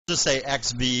just say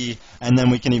XV, and then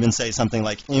we can even say something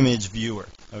like image viewer.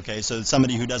 Okay, so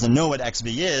somebody who doesn't know what XV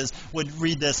is would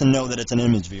read this and know that it's an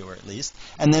image viewer at least.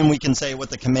 And then we can say what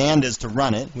the command is to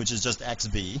run it, which is just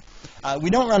XV. We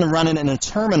don't want to run it in a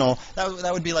terminal.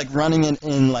 That would be like running it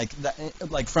in like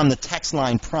from the text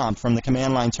line prompt, from the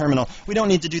command line terminal. We don't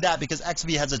need to do that because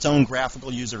XV has its own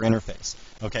graphical user interface.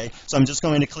 Okay, so I'm just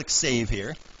going to click Save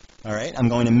here. All right, I'm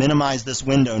going to minimize this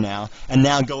window now, and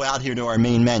now go out here to our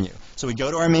main menu. So we go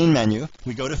to our main menu,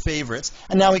 we go to Favorites,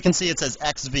 and now we can see it says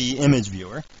XV Image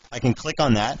Viewer. I can click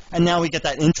on that, and now we get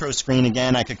that intro screen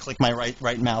again. I could click my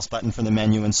right mouse button for the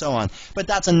menu and so on. But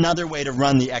that's another way to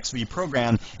run the XV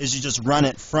program, is you just run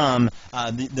it from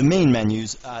the main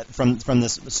menus, from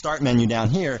this Start menu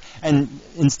down here, and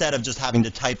instead of just having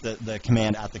to type the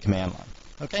command at the command line.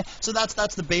 Okay, so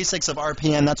that's the basics of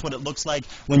RPM. That's what it looks like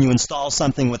when you install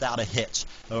something without a hitch.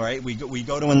 All right, we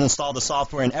go to install the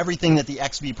software, and everything that the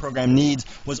XV program needs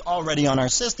was already on our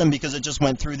system because it just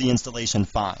went through the installation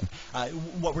fine.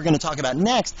 What we're going to talk about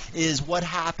next is what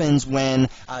happens when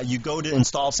you go to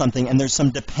install something and there's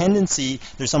some dependency,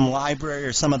 there's some library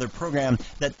or some other program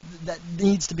that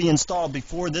needs to be installed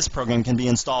before this program can be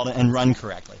installed and run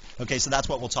correctly. Okay, so that's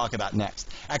what we'll talk about next.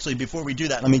 Actually, before we do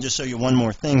that, let me just show you one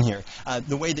more thing here.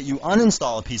 The way that you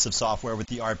uninstall a piece of software with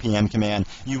the RPM command,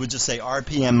 you would just say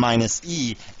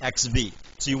RPM-E XV.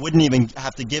 So you wouldn't even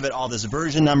have to give it all this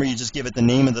version number, you just give it the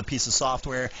name of the piece of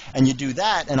software, and you do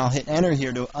that, and I'll hit enter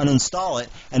here to uninstall it,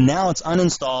 and now it's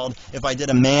uninstalled. If I did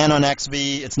a man on XV,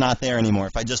 it's not there anymore.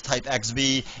 If I just type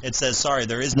XV, it says, sorry,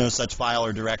 there is no such file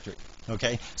or directory.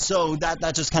 Okay, so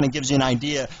that just kind of gives you an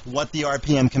idea what the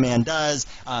RPM command does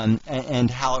and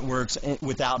how it works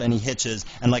without any hitches.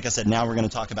 And like I said, now we're going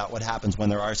to talk about what happens when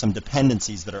there are some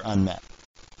dependencies that are unmet.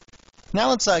 Now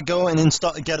let's go and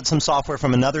get some software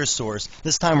from another source.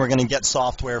 This time we're going to get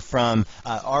software from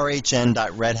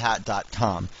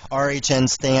rhn.redhat.com. RHN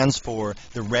stands for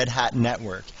the Red Hat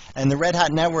Network. And the Red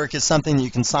Hat Network is something that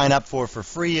you can sign up for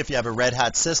free if you have a Red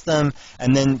Hat system.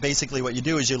 And then basically what you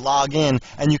do is you log in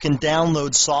and you can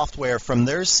download software from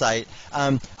their site.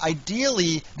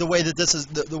 Ideally, the way that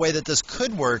this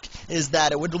could work is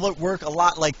that it would work a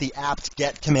lot like the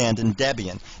apt-get command in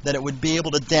Debian. That it would be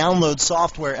able to download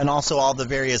software and also all the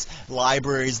various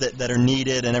libraries that are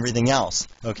needed and everything else.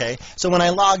 Okay, so when I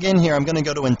log in here, I'm going to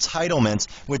go to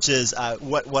entitlements, which is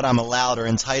what I'm allowed or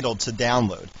entitled to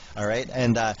download. All right,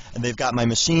 and they've got my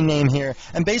machine name here.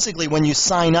 And basically, when you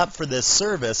sign up for this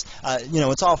service, you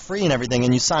know, it's all free and everything,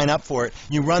 and you sign up for it,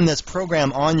 you run this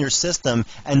program on your system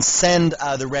and send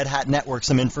the Red Hat Network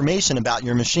some information about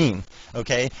your machine.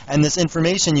 Okay, and this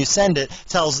information you send it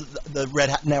tells the Red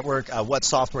Hat Network what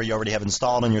software you already have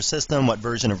installed on your system, what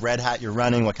version of Red Hat you're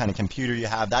running, what kind of computer you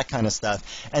have, that kind of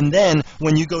stuff. And then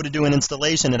when you go to do an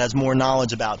installation, it has more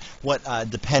knowledge about what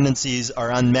dependencies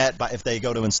are unmet if they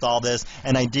go to install this,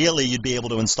 and ideally you'd be able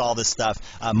to install this stuff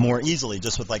more easily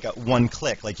just with like one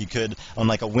click, like you could on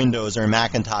like a Windows or a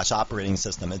Macintosh operating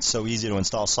system. It's so easy to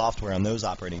install software on those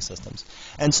operating systems.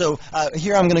 And so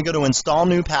here I'm going to go to install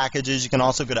new packages. You can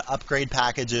also go to upgrade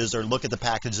packages or look at the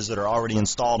packages that are already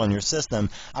installed on your system.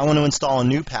 I want to install a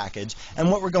new package,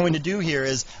 and what we're going to do here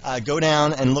is go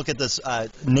down and look at this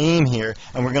name here,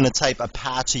 and we're going to type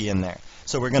Apache in there.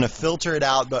 So we're going to filter it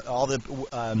out, but all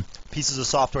the pieces of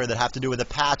software that have to do with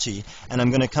Apache, and I'm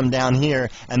going to come down here,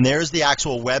 and there's the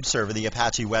actual web server, the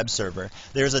Apache web server.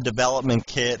 There's a development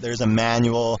kit, there's a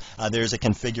manual, there's a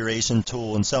configuration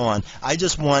tool, and so on. I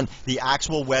just want the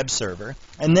actual web server,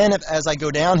 and then as I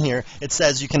go down here, it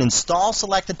says you can install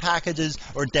selected packages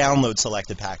or download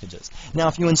selected packages. Now,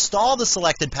 if you install the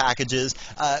selected packages,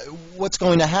 what's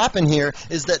going to happen here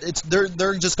is that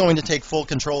they're just going to take full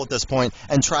control at this point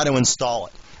and try to install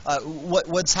it.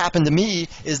 What's happened to me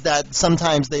is that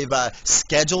sometimes they've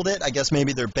scheduled it. I guess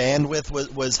maybe their bandwidth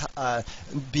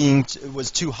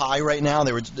was too high right now.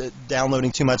 They were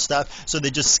downloading too much stuff, so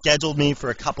they just scheduled me for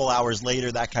a couple hours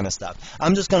later, that kind of stuff.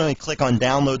 I'm just going to click on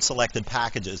Download Selected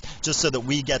Packages just so that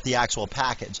we get the actual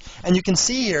package. And you can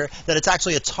see here that it's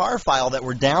actually a tar file that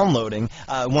we're downloading.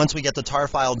 Once we get the tar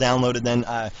file downloaded, then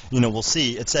you know, we'll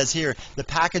see. It says here, the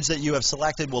package that you have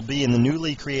selected will be in the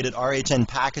newly created RHN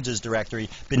Packages directory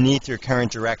beneath your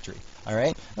current directory. All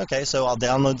right? Okay, so I'll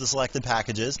download the selected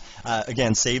packages.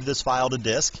 Again, save this file to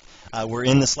disk. We're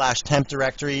in the /temp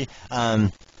directory.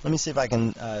 Let me see if I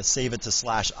can save it to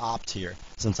 /opt here,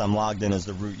 since I'm logged in as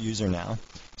the root user now.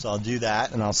 So I'll do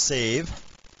that, and I'll save.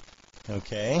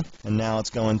 Okay, and now it's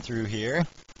going through here.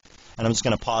 And I'm just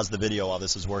going to pause the video while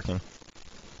this is working.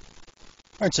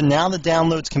 All right, so now the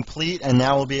download's complete, and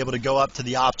now we'll be able to go up to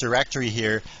the opt directory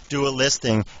here, do a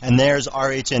listing, and there's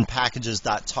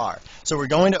rhnpackages.tar. So we're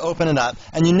going to open it up,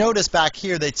 and you notice back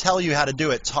here they tell you how to do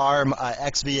it, tar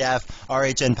xvf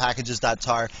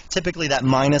rhnpackages.tar. Typically that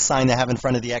minus sign they have in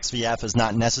front of the xvf is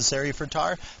not necessary for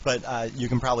tar, but you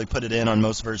can probably put it in on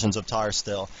most versions of tar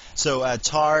still. So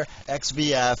tar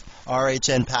xvf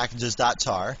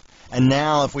rhnpackages.tar. And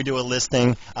now if we do a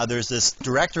listing, there's this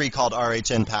directory called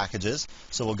rhn packages.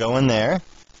 So we'll go in there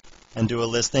and do a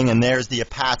listing, and there's the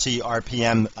Apache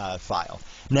RPM file.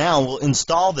 Now we'll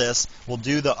install this. We'll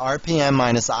do the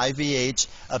RPM-IVH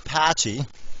Apache.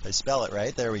 I spell it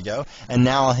right, there we go. And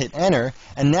now I'll hit enter,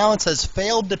 and now it says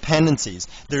failed dependencies.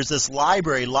 There's this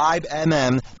library,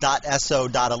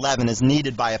 libmm.so.11 is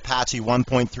needed by Apache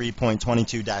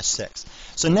 1.3.22-6.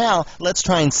 So now let's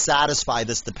try and satisfy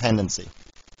this dependency.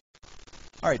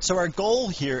 All right, so our goal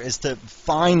here is to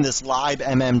find this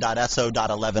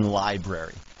libmm.so.11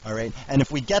 library. All right, and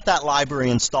if we get that library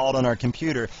installed on our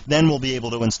computer, then we'll be able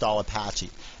to install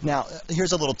Apache. Now,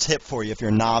 here's a little tip for you if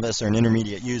you're a novice or an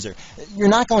intermediate user. You're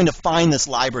not going to find this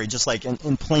library just like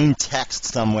in plain text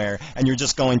somewhere, and you're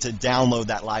just going to download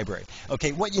that library.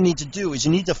 Okay, what you need to do is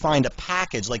you need to find a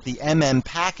package like the mm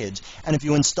package, and if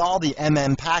you install the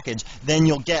mm package, then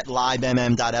you'll get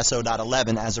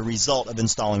libmm.so.11 as a result of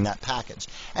installing that package.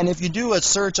 And if you do a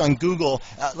search on Google,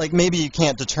 like maybe you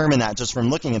can't determine that just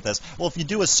from looking at this, well, if you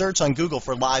do a search on Google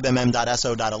for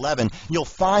libmm.so.11, you'll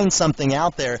find something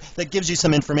out there that gives you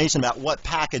some information about what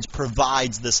package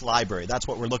provides this library. That's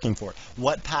what we're looking for.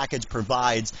 What package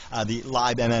provides the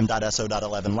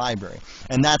libmm.so.11 library?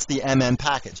 And that's the mm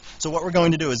package. So what we're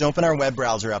going to do is open our web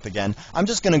browser up again. I'm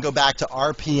just going to go back to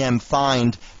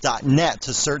rpmfind.net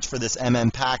to search for this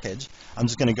mm package. I'm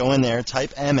just going to go in there,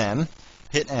 type mm,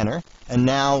 hit enter, and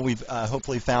now we've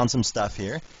hopefully found some stuff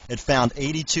here. It found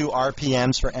 82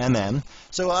 RPMs for MM.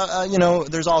 So, you know,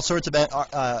 there's all sorts of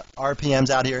RPMs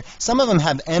out here. Some of them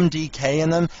have MDK in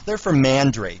them. They're for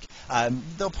Mandrake.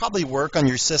 They'll probably work on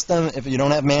your system if you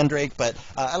don't have Mandrake, but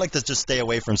I like to just stay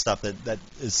away from stuff that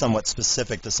is somewhat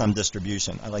specific to some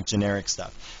distribution. I like generic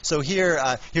stuff. So here,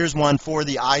 here's one for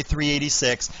the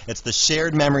i386. It's the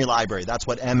shared memory library. That's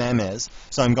what MM is.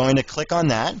 So I'm going to click on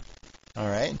that. All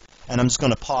right. And I'm just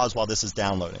going to pause while this is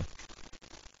downloading.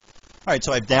 All right,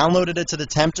 so I've downloaded it to the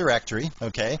temp directory.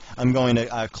 Okay, I'm going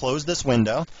to close this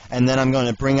window, and then I'm going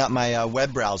to bring up my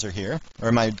web browser here,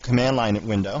 or my command line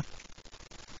window.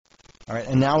 All right,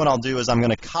 and now what I'll do is I'm going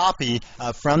to copy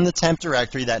from the temp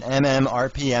directory that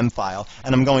RPM file,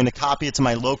 and I'm going to copy it to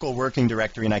my local working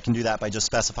directory, and I can do that by just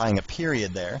specifying a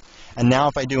period there. And now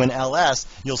if I do an ls,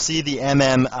 you'll see the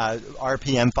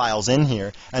RPM files in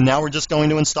here, and now we're just going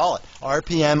to install it.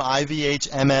 RPM,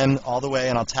 IVH, all the way,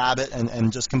 and I'll tab it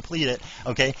and just complete it.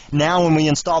 Okay, now when we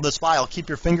install this file, keep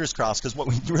your fingers crossed, because what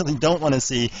we really don't want to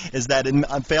see is that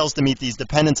it fails to meet these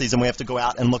dependencies, and we have to go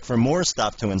out and look for more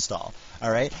stuff to install. All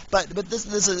right, but this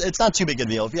is, it's not too big a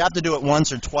deal. If you have to do it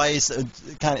once or twice,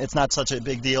 it's not such a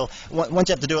big deal. Once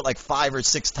you have to do it like 5 or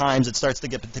 6 times, it starts to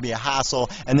get to be a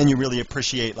hassle, and then you really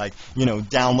appreciate, like, you know,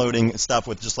 downloading stuff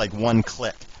with just like one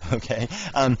click. Okay,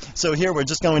 so here we're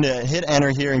just going to hit enter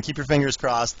here and keep your fingers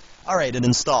crossed. All right, it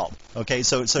installed. Okay,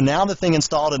 so now the thing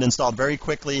installed, it installed very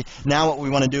quickly. Now what we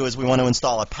want to do is we want to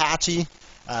install Apache,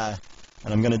 and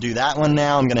I'm going to do that one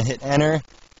now. I'm going to hit enter.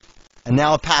 And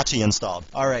now Apache installed.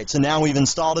 All right, so now we've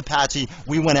installed Apache.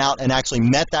 We went out and actually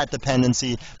met that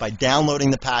dependency by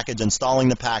downloading the package, installing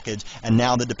the package, and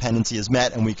now the dependency is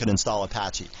met and we could install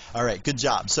Apache. All right, good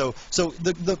job. So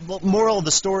the moral of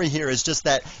the story here is just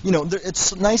that, you know,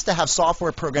 it's nice to have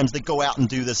software programs that go out and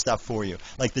do this stuff for you.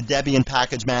 Like the Debian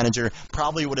package manager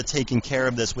probably would have taken care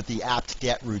of this with the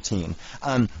apt-get routine.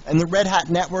 And the Red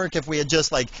Hat network, if we had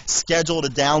just like scheduled a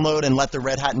download and let the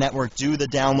Red Hat network do the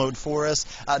download for us,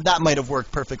 that might have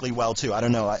worked perfectly well too. I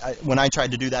don't know. When I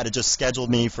tried to do that, it just scheduled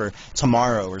me for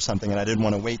tomorrow or something, and I didn't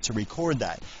want to wait to record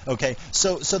that. Okay,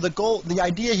 so the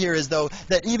idea here is though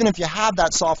that even if you have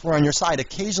that software on your side,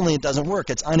 occasionally it doesn't work.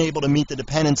 It's unable to meet the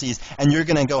dependencies, and you're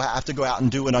going to have to go out and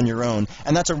do it on your own.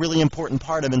 And that's a really important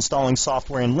part of installing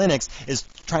software in Linux, is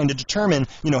trying to determine,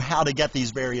 you know, how to get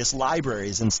these various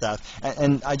libraries and stuff.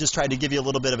 And I just tried to give you a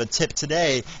little bit of a tip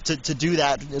today to do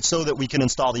that so that we can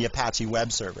install the Apache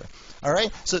web server. All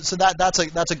right, so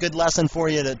that's a good lesson for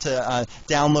you to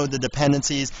download the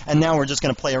dependencies. And now we're just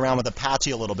going to play around with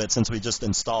Apache a little bit since we just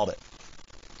installed it.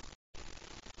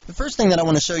 The first thing that I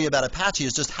want to show you about Apache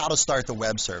is just how to start the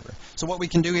web server. So what we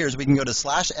can do here is we can go to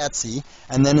 /etc,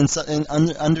 and then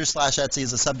under /etc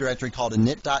is a subdirectory called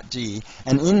init.d,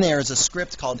 and in there is a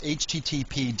script called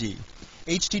httpd.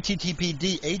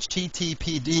 HTTPD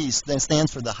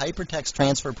stands for the Hypertext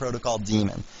Transfer Protocol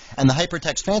daemon. And the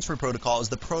Hypertext Transfer Protocol is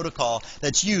the protocol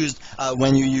that's used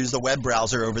when you use the web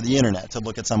browser over the internet to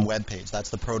look at some web page. That's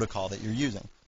the protocol that you're using.